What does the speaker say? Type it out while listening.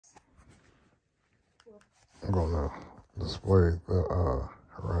I'm gonna display the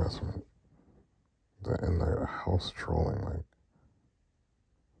harassment in the house trolling, like,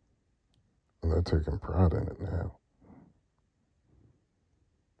 and they're taking pride in it now.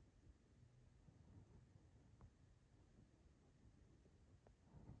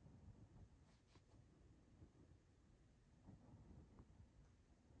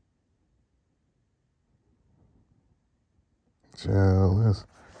 Jealous,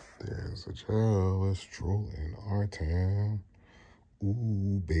 there's a jealous troll in our town.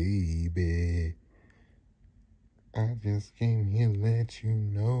 Ooh, baby, I just came here to let you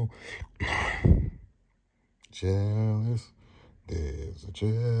know. Jealous, there's a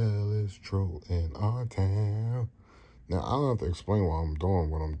jealous troll in our town. Now, I don't have to explain why I'm doing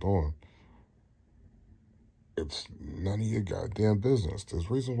what I'm doing. It's none of your goddamn business.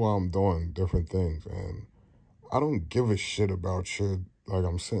 There's reasons why I'm doing different things, and I don't give a shit about shit. Like,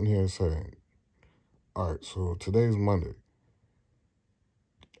 I'm sitting here saying, all right, so today's Monday.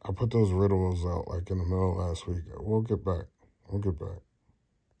 I put those riddles out, like, in the middle of last week. We'll get back.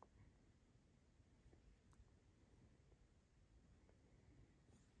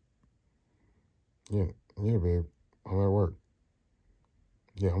 Yeah, babe. I'm at work.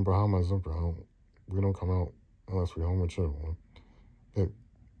 Yeah, I'm behind my zipper. We don't come out unless we home with you. Babe,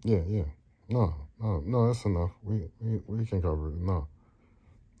 yeah. No, that's enough. We can cover it. No,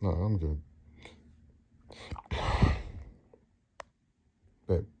 I'm good.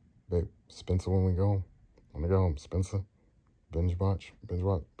 Babe, Spencer, when we go home, Spencer, binge watch,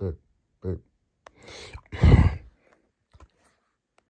 babe.